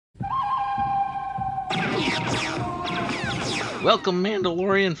Welcome,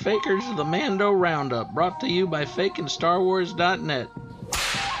 Mandalorian fakers, to the Mando Roundup, brought to you by FakingStarWars.net.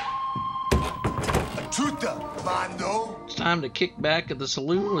 Chuta, Mando. It's time to kick back at the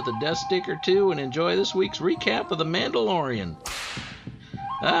saloon with a death stick or two and enjoy this week's recap of the Mandalorian.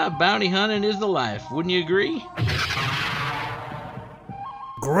 Bounty hunting is the life, wouldn't you agree?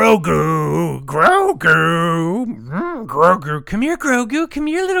 Grogu! Grogu! Come here, Grogu! Come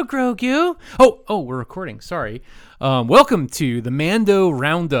here, little Grogu! Oh, we're recording. Sorry. Welcome to the Mando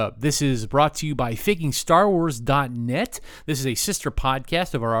Roundup. This is brought to you by FakingStarWars.net. This is a sister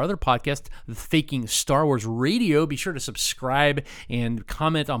podcast of our other podcast, the Faking Star Wars Radio. Be sure to subscribe and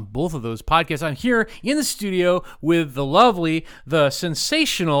comment on both of those podcasts. I'm here in the studio with the lovely, the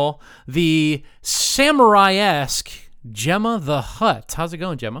sensational, the samurai-esque Gemma the Hutt. How's it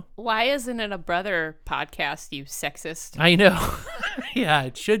going, Gemma? Why isn't it a brother podcast, you sexist? I know. Yeah,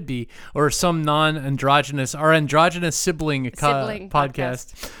 it should be. Or some non-androgynous, or androgynous sibling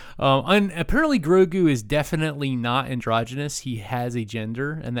podcast. And apparently Grogu is definitely not androgynous. He has a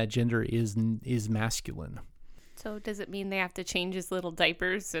gender, and that gender is masculine. So does it mean they have to change his little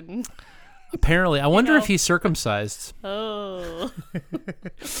diapers and... Apparently. I wonder if he's circumcised. Oh.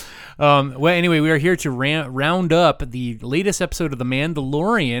 Well, anyway, we are here to round up the latest episode of The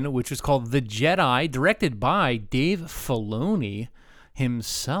Mandalorian, which is called The Jedi, directed by Dave Filoni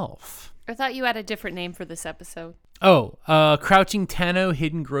himself. I thought you had a different name for this episode. Oh, Crouching Tano,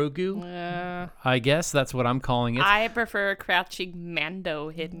 Hidden Grogu. I guess that's what I'm calling it. I prefer Crouching Mando,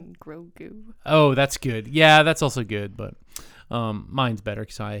 Hidden Grogu. Oh, that's good. Yeah, that's also good, but mine's better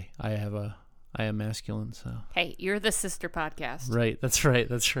because I am masculine, so. Hey, you're the sister podcast. Right, that's right.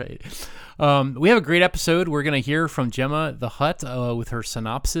 We have a great episode. We're going to hear from Gemma the Hutt with her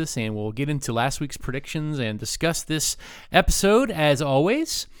synopsis, and we'll get into last week's predictions and discuss this episode, as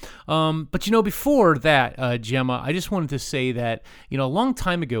always. But, before that, Gemma, I just wanted to say that, a long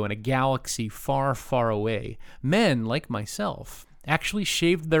time ago in a galaxy far, far away, men like myself actually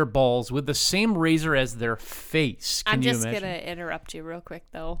shaved their balls with the same razor as their face. Can you imagine? I'm just going to interrupt you real quick,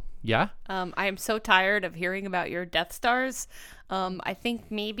 though. Yeah? I am so tired of hearing about your Death Stars. I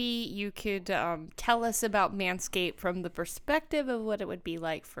think maybe you could tell us about Manscaped from the perspective of what it would be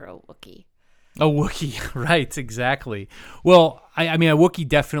like for a Wookiee. A Wookiee, right, exactly. Well, I mean, a Wookiee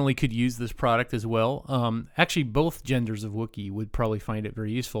definitely could use this product as well. Actually, both genders of Wookiee would probably find it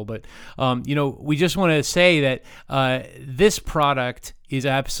very useful. But, we just want to say that this product is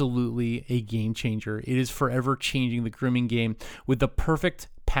absolutely a game changer. It is forever changing the grooming game with the perfect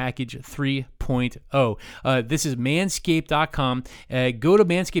package 3.0. This is manscaped.com. Go to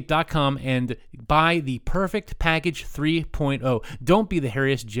manscaped.com and buy the perfect package 3.0. Don't be the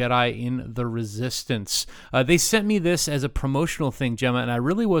hairiest Jedi in the Resistance. They sent me this as a promotional thing, Gemma, and I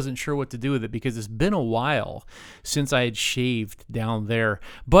really wasn't sure what to do with it because it's been a while since I had shaved down there.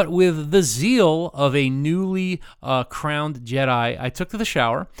 But with the zeal of a newly crowned Jedi, I took to the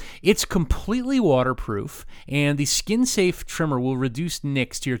shower. It's completely waterproof, and the skin-safe trimmer will reduce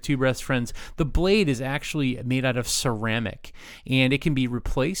nicks to your two best friends. The blade is actually made out of ceramic, and it can be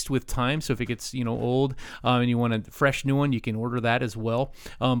replaced with time. So if it gets old and you want a fresh new one, you can order that as well.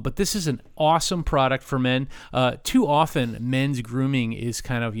 But this is an awesome product for men. Too often, men's grooming is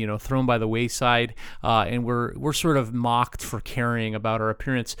kind of thrown by the wayside, and we're sort of mocked for caring about our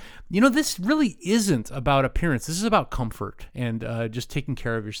appearance. This really isn't about appearance. This is about comfort and just taking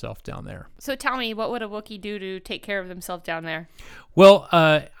care of yourself down there. So tell me, what would a Wookiee do to take care of themselves down there? Well,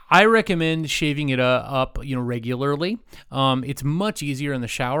 I recommend shaving it up, regularly. It's much easier in the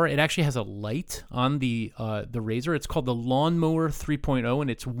shower. It actually has a light on the razor. It's called the Lawnmower 3.0, and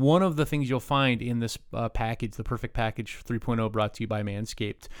it's one of the things you'll find in this package, the Perfect Package 3.0, brought to you by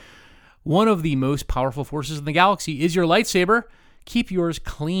Manscaped. One of the most powerful forces in the galaxy is your lightsaber. Keep yours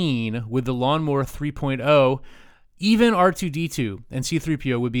clean with the Lawnmower 3.0. Even R2-D2 and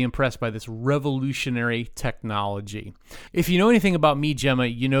C-3PO would be impressed by this revolutionary technology. If you know anything about me, Gemma,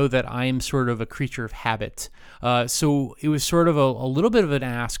 you know that I am sort of a creature of habit. So it was sort of a little bit of an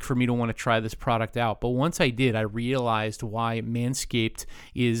ask for me to want to try this product out. But once I did, I realized why Manscaped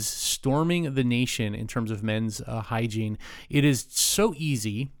is storming the nation in terms of men's hygiene. It is so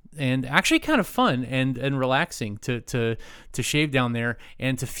easy and actually kind of fun and relaxing to shave down there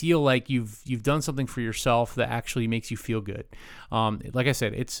and to feel like you've done something for yourself that actually makes you feel good. Like I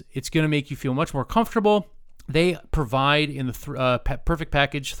said, it's going to make you feel much more comfortable. They provide in the Perfect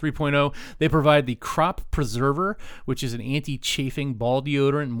Package 3.0, they provide the Crop Preserver, which is an anti-chafing ball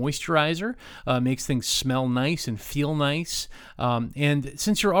deodorant moisturizer. Makes things smell nice and feel nice. And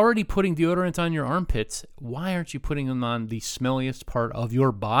since you're already putting deodorant on your armpits, why aren't you putting them on the smelliest part of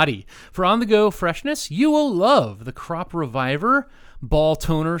your body? For on-the-go freshness, you will love the Crop Reviver Ball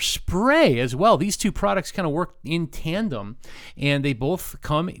Toner Spray as well. These two products kind of work in tandem, and they both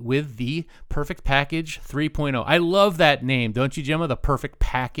come with the Perfect Package 3.0. I love that name, don't you, Gemma? The Perfect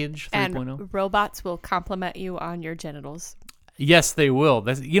Package 3.0. And robots will compliment you on your genitals. Yes, they will.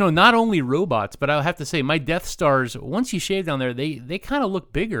 That's, not only robots, but I'll have to say my Death Stars, once you shave down there, they kind of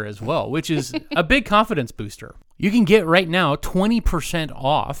look bigger as well, which is a big confidence booster. You can get right now 20%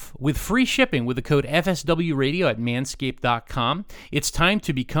 off with free shipping with the code FSWRadio at manscaped.com. It's time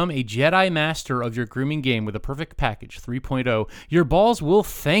to become a Jedi Master of your grooming game with a Perfect Package 3.0. Your balls will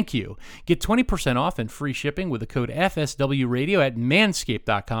thank you. Get 20% off and free shipping with the code FSWRadio at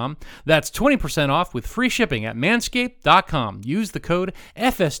manscaped.com. That's 20% off with free shipping at manscaped.com. Use the code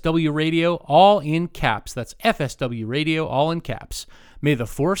FSWRadio, all in caps. That's FSWRadio, all in caps. May the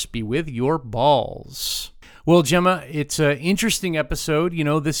Force be with your balls. Well, Gemma, it's an interesting episode.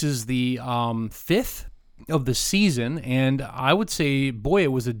 This is the fifth of the season, and I would say, boy,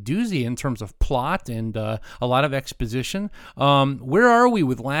 it was a doozy in terms of plot and a lot of exposition. Where are we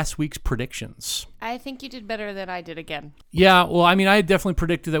with last week's predictions? I think you did better than I did again. Yeah, well, I definitely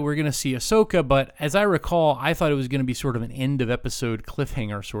predicted that we're going to see Ahsoka, but as I recall, I thought it was going to be sort of an end-of-episode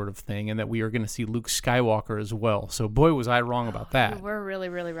cliffhanger sort of thing, and that we are going to see Luke Skywalker as well. So, boy, was I wrong about that. You were really,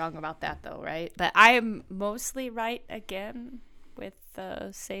 really wrong about that, though, right? But I am mostly right again with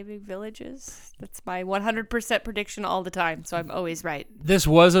saving villages. That's my 100% prediction all the time, so I'm always right. This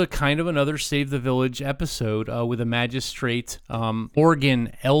was a kind of another Save the Village episode with a magistrate,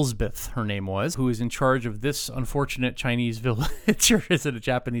 Morgan Elsbeth, her name was, who is in charge of this unfortunate Chinese village. Or is it a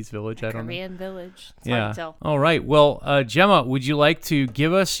Japanese village? I don't know. Korean village. It's yeah. hard to tell. All right. Well, Gemma, would you like to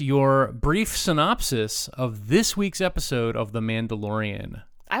give us your brief synopsis of this week's episode of The Mandalorian?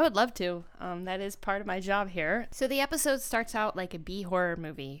 I would love to. That is part of my job here. So the episode starts out like a B-horror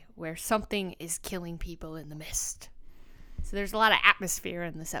movie where something is killing people in the mist. So there's a lot of atmosphere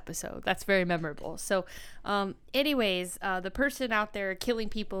in this episode. That's very memorable. So anyways, the person out there killing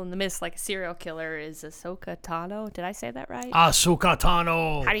people in the mist like a serial killer is Ahsoka Tano. Did I say that right? Ahsoka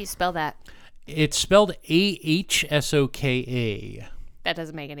Tano. How do you spell that? It's spelled Ahsoka. That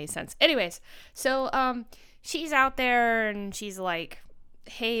doesn't make any sense. Anyways, so she's out there and she's like,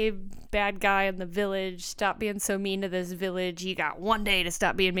 hey, bad guy in the village, stop being so mean to this village. You got one day to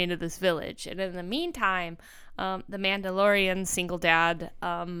stop being mean to this village. And in the meantime, the Mandalorian single dad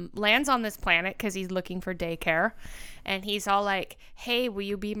lands on this planet because he's looking for daycare. And he's all like, hey, will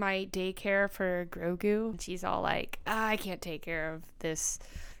you be my daycare for Grogu? And she's all like, I can't take care of this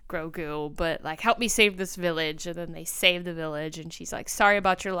Grogu, but like, help me save this village. And then they save the village, and she's like, sorry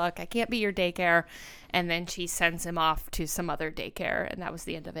about your luck, I can't be your daycare. And then she sends him off to some other daycare, and that was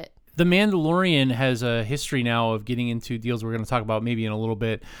the end of it. The Mandalorian has a history now of getting into deals we're going to talk about maybe in a little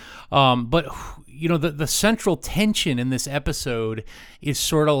bit. But, the central tension in this episode is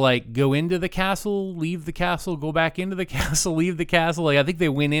sort of like go into the castle, leave the castle, go back into the castle, leave the castle. Like, I think they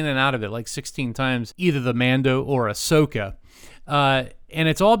went in and out of it like 16 times, either the Mando or Ahsoka. And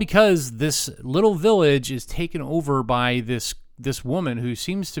it's all because this little village is taken over by this woman who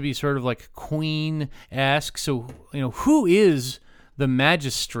seems to be sort of like queen-esque. So, who is the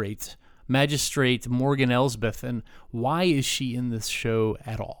magistrate Morgan Elsbeth, and why is she in this show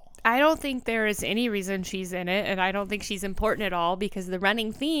at all? I don't think there is any reason she's in it, and I don't think she's important at all, because the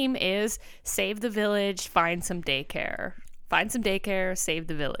running theme is save the village, find some daycare. Find some daycare, save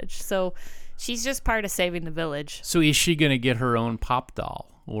the village. So she's just part of saving the village. So is she going to get her own pop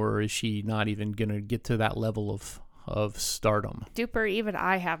doll, or is she not even going to get to that level of stardom? Duper, even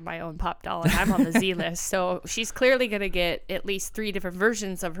I have my own pop doll, and I'm on the Z list, so she's clearly going to get at least 3 different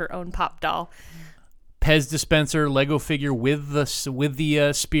versions of her own pop doll. Pez dispenser, Lego figure with the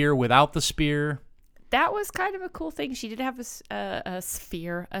spear, without the spear. That was kind of a cool thing. She did have a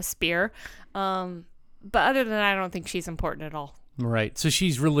spear. But other than that, I don't think she's important at all. Right. So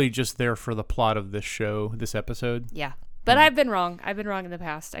she's really just there for the plot of this show, this episode. Yeah. But I've been wrong. I've been wrong in the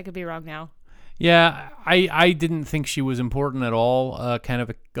past. I could be wrong now. Yeah, I didn't think she was important at all. Kind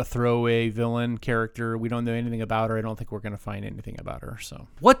of a throwaway villain character. We don't know anything about her. I don't think we're going to find anything about her. So,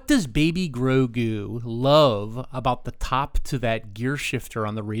 what does Baby Grogu love about the top to that gear shifter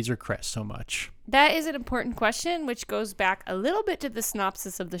on the Razor Crest so much? That is an important question, which goes back a little bit to the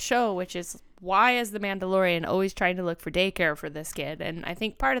synopsis of the show, which is why is the Mandalorian always trying to look for daycare for this kid? And I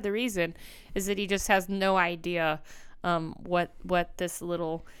think part of the reason is that he just has no idea what this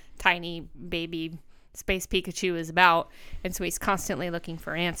little tiny baby space Pikachu is about, and so he's constantly looking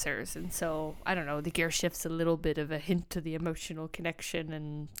for answers. And so I don't know, the gear shift's a little bit of a hint to the emotional connection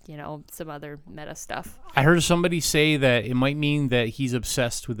and some other meta stuff. I heard somebody say that it might mean that he's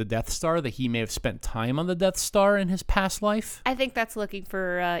obsessed with the Death Star, that he may have spent time on the Death Star in his past life. I think that's looking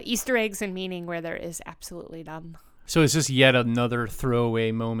for Easter eggs and meaning where there is absolutely none. So is this yet another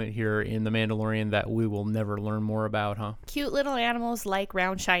throwaway moment here in The Mandalorian that we will never learn more about, huh? Cute little animals like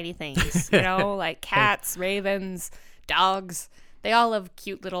round shiny things, like cats, ravens, dogs. They all love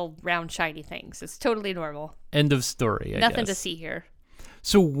cute little round shiny things. It's totally normal. End of story, I guess. Nothing to see here.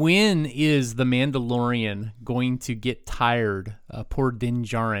 So when is the Mandalorian going to get tired? Poor Din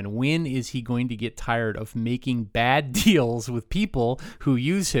Djarin. When is he going to get tired of making bad deals with people who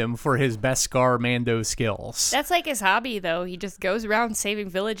use him for his Beskar Mando skills? That's like his hobby, though. He just goes around saving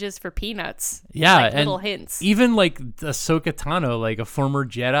villages for peanuts. Yeah, like and little hints. Even like Ahsoka Tano, like a former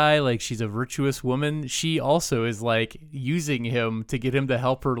Jedi, like she's a virtuous woman. She also is like using him to get him to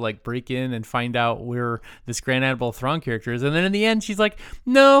help her like break in and find out where this Grand Admiral Thrawn character is. And then in the end, she's like,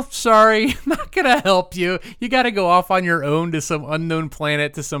 no, sorry, I'm not going to help you. You got to go off on your own to some unknown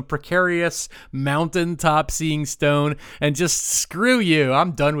planet, to some precarious mountaintop seeing stone, and just screw you.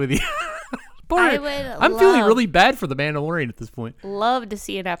 I'm done with you. I'm feeling really bad for the Mandalorian at this point. Love to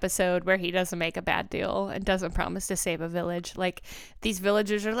see an episode where he doesn't make a bad deal and doesn't promise to save a village. Like, these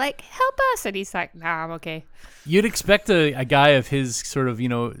villagers are like, help us. And he's like, nah, I'm okay. You'd expect a guy of his sort of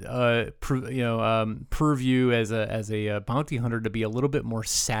purview as a bounty hunter to be a little bit more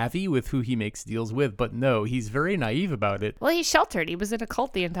savvy with who he makes deals with, but no, he's very naive about it. Well, he's sheltered. He was in a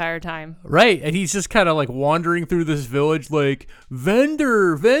cult the entire time. Right, and he's just kind of like wandering through this village like,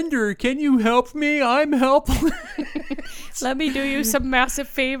 vendor, can you help me? I'm helpless. Let me do you some massive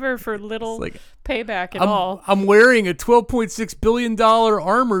favor for little payback and all. I'm wearing a $12.6 billion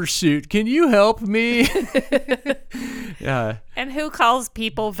armor suit. Can you help me? Yeah. And who calls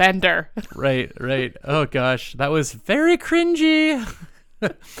people vendor? Right. Oh, gosh. That was very cringy.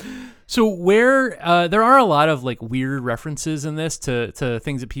 So where there are a lot of like weird references in this to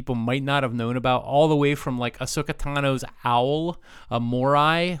things that people might not have known about, all the way from like Ahsoka Tano's owl,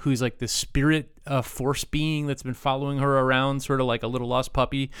 Morai, who's like this spirit force being that's been following her around, sort of like a little lost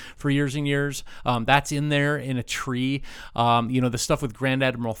puppy for years and years. That's in there in a tree. The stuff with Grand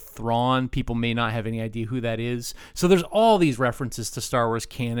Admiral Thrawn, people may not have any idea who that is. So there's all these references to Star Wars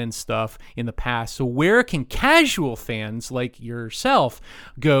canon stuff in the past. So where can casual fans like yourself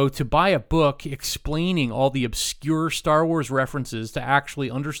go to buy a book explaining all the obscure Star Wars references to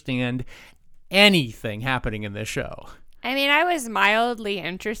actually understand anything happening in this show? I mean, I was mildly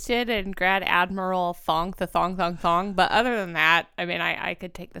interested in Grand Admiral Thong, but other than that, I mean, I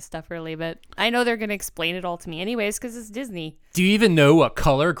could take this stuff or leave it. I know they're going to explain it all to me anyways, because it's Disney. Do you even know what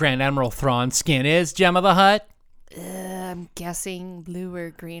color Grand Admiral Thrawn's skin is, Gemma the Hutt? I'm guessing blue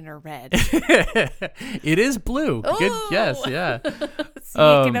or green or red. It is blue. Ooh! Good guess, yeah.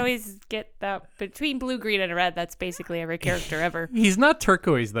 So you can always get that between blue, green, and red. That's basically every character ever. He's not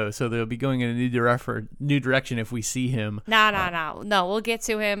turquoise, though, so they'll be going in a new direction if we see him. No. We'll get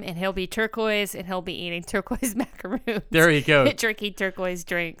to him, and he'll be turquoise, and he'll be eating turquoise macaroons. There you go. Drinking turquoise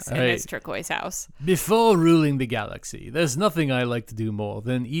drinks in his turquoise house. Before ruling the galaxy, there's nothing I like to do more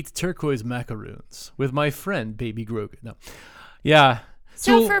than eat turquoise macaroons with my friend, Baby Grogu. No. Yeah.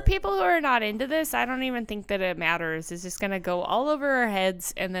 So for people who are not into this, I don't even think that it matters. It's just going to go all over our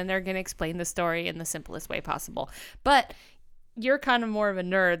heads, and then they're going to explain the story in the simplest way possible. But you're kind of more of a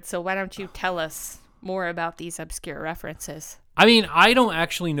nerd, so why don't you tell us more about these obscure references? I mean, I don't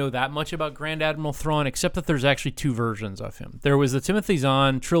actually know that much about Grand Admiral Thrawn, except that there's actually two versions of him. There was the Timothy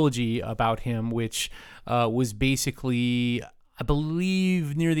Zahn trilogy about him, which was basically, I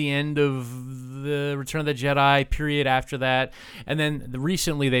believe, near the end of the Return of the Jedi period after that. And then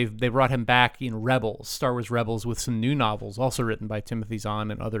recently they brought him back in Rebels, Star Wars Rebels, with some new novels, also written by Timothy Zahn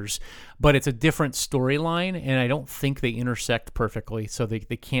and others. But it's a different storyline, and I don't think they intersect perfectly, so they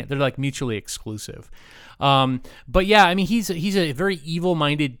can't, they're like mutually exclusive. But yeah, I mean, he's a very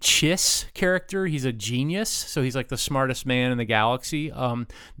evil-minded Chiss character. He's a genius, so he's like the smartest man in the galaxy.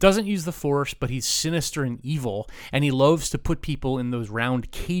 Doesn't use the Force, but he's sinister and evil, and he loves to put people in those round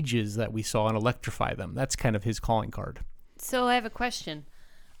cages that we saw in electrify them. That's kind of his calling card. So I have a question.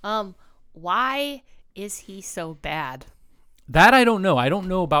 Why is he so bad? That I don't know. I don't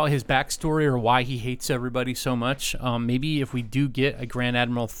know about his backstory or why he hates everybody so much. Maybe if we do get a Grand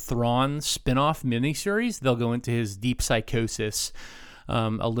Admiral Thrawn spinoff miniseries, they'll go into his deep psychosis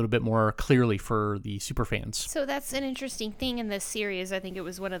a little bit more clearly for the superfans. So that's an interesting thing in this series. I think it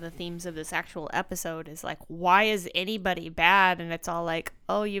was one of the themes of this actual episode is like, why is anybody bad? And it's all like,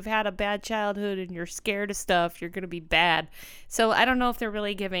 oh, you've had a bad childhood and you're scared of stuff. You're going to be bad. So I don't know if they're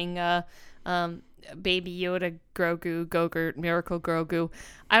really giving Baby Yoda, Grogu, Gogurt, Miracle Grogu.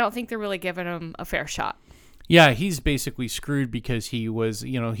 I don't think they're really giving him a fair shot. Yeah, he's basically screwed because he was,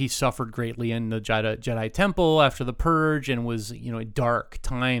 he suffered greatly in the Jedi Temple after the Purge and was, dark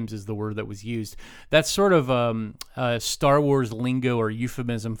times is the word that was used. That's sort of Star Wars lingo or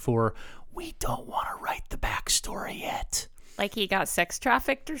euphemism for we don't want to write the backstory yet. Like he got sex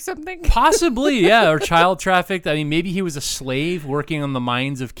trafficked or something? Possibly, yeah, or child trafficked. I mean, maybe he was a slave working on the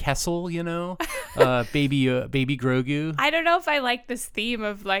mines of Kessel, baby Grogu. I don't know if I like this theme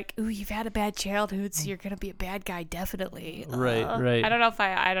of like, ooh, you've had a bad childhood, so you're gonna be a bad guy, definitely. Right. I don't know if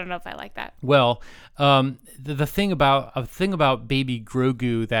I like that. Well, the thing about Baby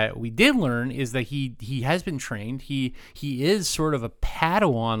Grogu that we did learn is that he has been trained. He is sort of a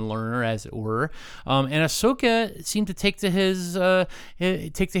Padawan learner, as it were, and Ahsoka seemed to take to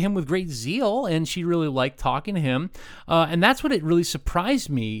him with great zeal, and she really liked talking to him. And that's what it really surprised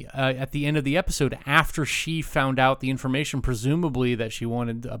me at the end of the episode after she found out the information, presumably that she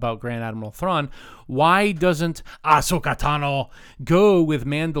wanted about Grand Admiral Thrawn. Why doesn't Ahsoka Tano go with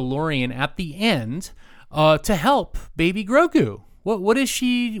Mandalorian at the end to help Baby Grogu? What is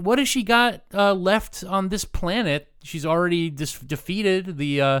she got left on this planet? She's already defeated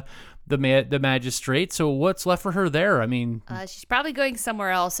the magistrate, so what's left for her there? I mean, she's probably going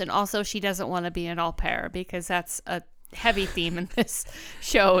somewhere else, and also she doesn't want to be an au pair because that's a heavy theme in this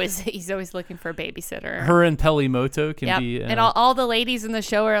show. Is he's always looking for a babysitter. Her and Pelimoto can be, and all the ladies in the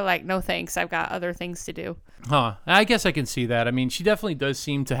show are like, no thanks, I've got other things to do. I guess I can see that. I mean, she definitely does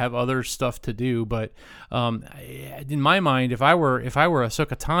seem to have other stuff to do, but in my mind, if I were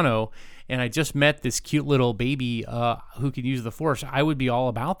Ahsoka Tano and I just met this cute little baby who could use the Force, I would be all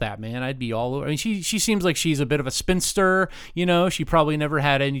about that, man. I'd be all over. I mean, she seems like she's a bit of a spinster, She probably never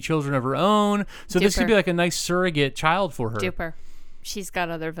had any children of her own, so This could be like a nice surrogate child for her. Duper. She's got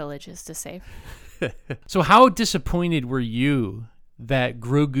other villages to save. So how disappointed were you that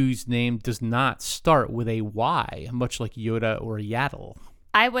Grogu's name does not start with a Y, much like Yoda or Yaddle?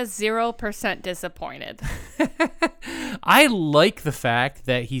 I was 0% disappointed. I like the fact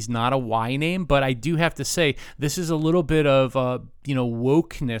that he's not a Y name, but I do have to say this is a little bit of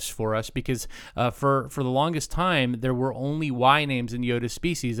wokeness for us because for the longest time there were only Y names in Yoda's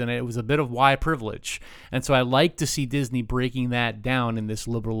species, and it was a bit of Y privilege. And so I like to see Disney breaking that down in this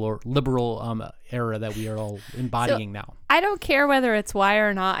liberal era that we are all embodying now. I don't care whether it's Y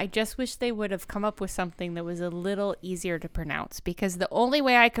or not. I just wish they would have come up with something that was a little easier to pronounce, because the only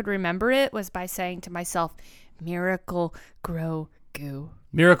way I could remember it was by saying to myself, Miracle Grow Goo.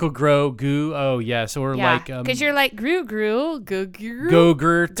 Miracle Grow Goo. Oh, yes. Or like... because you're like, Goo,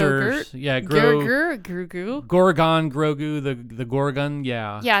 Gogurt. Yeah, Grogu. Gorgon, Grogu, the Gorgon,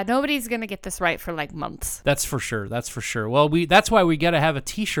 yeah. Yeah, nobody's going to get this right for like months. That's for sure. Well, that's why we got to have a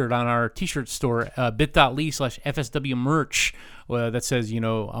t-shirt on our t-shirt store, bit.ly/FSW merch. That says,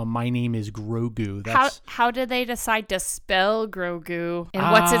 my name is Grogu. How did they decide to spell Grogu? And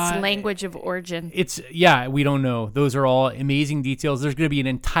what's its language of origin? We don't know. Those are all amazing details. There's going to be an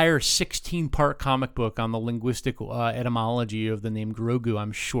entire 16-part comic book on the linguistic etymology of the name Grogu,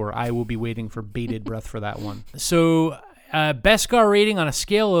 I'm sure. I will be waiting for bated breath for that one. So, Beskar rating on a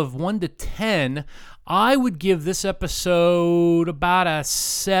scale of 1 to 10, I would give this episode about a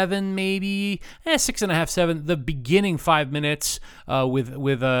 7, maybe 6.5, 7. The beginning 5 minutes with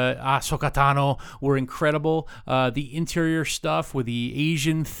Ahsoka Tano were incredible. The interior stuff with the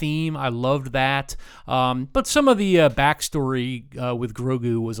Asian theme, I loved that. But some of the backstory with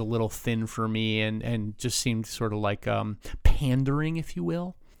Grogu was a little thin for me and just seemed sort of like pandering, if you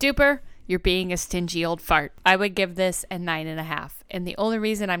will. Duper, you're being a stingy old fart. I would give this a 9.5. And the only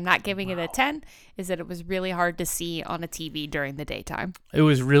reason I'm not giving it a 10 is that it was really hard to see on a TV during the daytime. It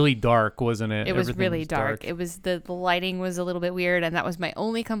was really dark, wasn't it? It was really dark. It was the lighting was a little bit weird, and that was my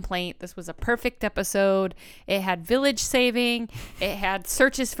only complaint. This was a perfect episode. It had village saving. It had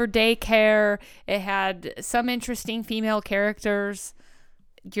searches for daycare. It had some interesting female characters.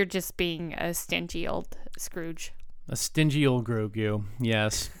 You're just being a stingy old Scrooge. A stingy old Grogu,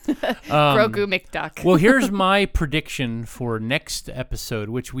 yes. Grogu McDuck. Well, here's my prediction for next episode,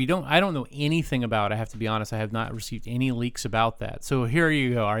 which I don't know anything about. I have to be honest. I have not received any leaks about that. So here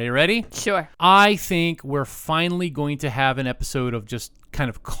you go. Are you ready? Sure. I think we're finally going to have an episode of just kind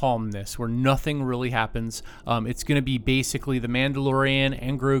of calmness where nothing really happens. It's going to be basically the Mandalorian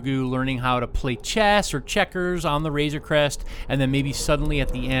and Grogu learning how to play chess or checkers on the Razor Crest, and then maybe suddenly at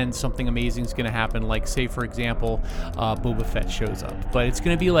the end something amazing is going to happen, like say for example Boba Fett shows up. But it's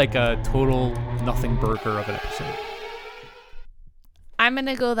going to be like a total nothing burger of an episode. I'm going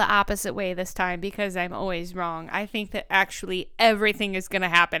to go the opposite way this time because I'm always wrong. I think that actually everything is going to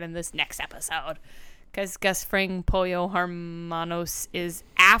happen in this next episode. Because Gus Fring Pollo Hermanos is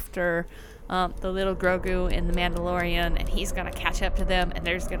after the little Grogu and the Mandalorian, and he's going to catch up to them, and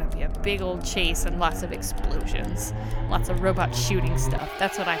there's going to be a big old chase and lots of explosions. Lots of robot shooting stuff.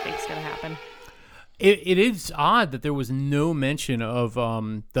 That's what I think is going to happen. It is odd that there was no mention of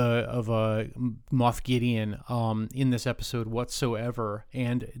Moff Gideon in this episode whatsoever,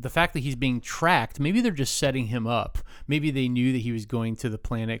 and the fact that he's being tracked. Maybe they're just setting him up. Maybe they knew that he was going to the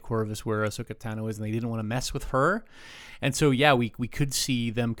planet Corvus where Ahsoka Tano is, and they didn't want to mess with her. And so, yeah, we could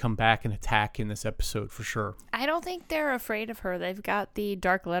see them come back and attack in this episode for sure. I don't think they're afraid of her. They've got the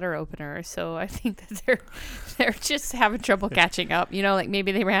dark letter opener, so I think that they're just having trouble catching up. You know, like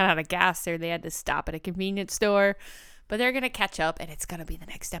maybe they ran out of gas or they had to stop at a convenience store, but they're gonna catch up, and it's gonna be the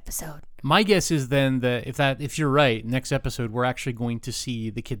next episode. My guess is then that if you're right, next episode we're actually going to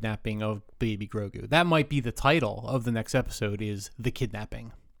see the kidnapping of Baby Grogu. That might be the title of the next episode, is The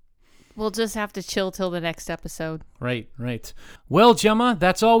Kidnapping. We'll just have to chill till the next episode. Right. Well, Gemma,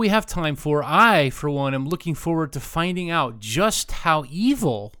 that's all we have time for. I, for one, am looking forward to finding out just how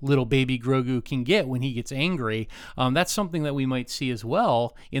evil little baby Grogu can get when he gets angry. That's something that we might see as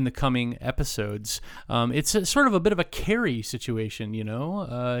well in the coming episodes. It's sort of a bit of a Carrie situation, you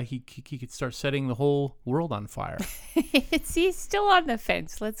know? He could start setting the whole world on fire. He's still on the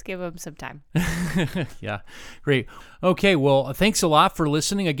fence. Let's give him some time. Yeah, great. Okay, well, thanks a lot for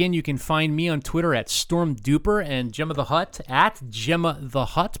listening. Again, you can find me on Twitter at StormDuper and Gemma the Hutt at Gemma the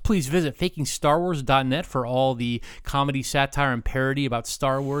Hutt. Please visit fakingstarwars.net for all the comedy, satire, and parody about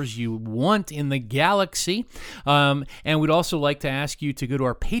Star Wars you want in the galaxy. And we'd also like to ask you to go to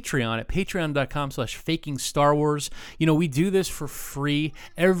our Patreon at patreon.com/fakingstarwars. You know, we do this for free.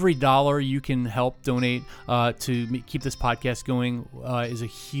 Every dollar you can help donate to keep this podcast going is a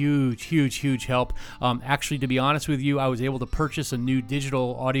huge help. Actually, to be honest with you, I was able to purchase a new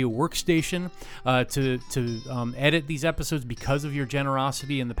digital audio workstation to edit these episodes because of your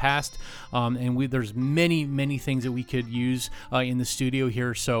generosity in the past. And there's many things that we could use in the studio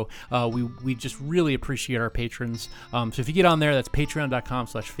here. So we just really appreciate our patrons. So if you get on there, that's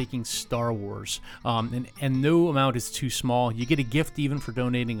patreon.com/fakingstarwars. And no amount is too small. You get a gift even for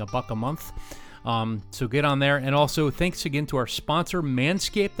donating $1 a month. So get on there. And also thanks again to our sponsor,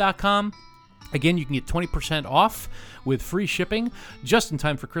 manscaped.com. Again, you can get 20% off with free shipping just in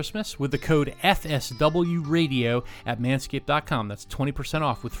time for Christmas with the code FSWRadio at manscaped.com. That's 20%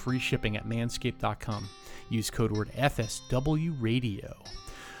 off with free shipping at manscaped.com. Use code word FSWRadio.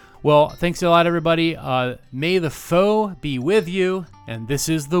 Well, thanks a lot, everybody. May the foe be with you, and this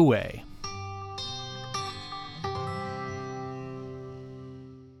is the way.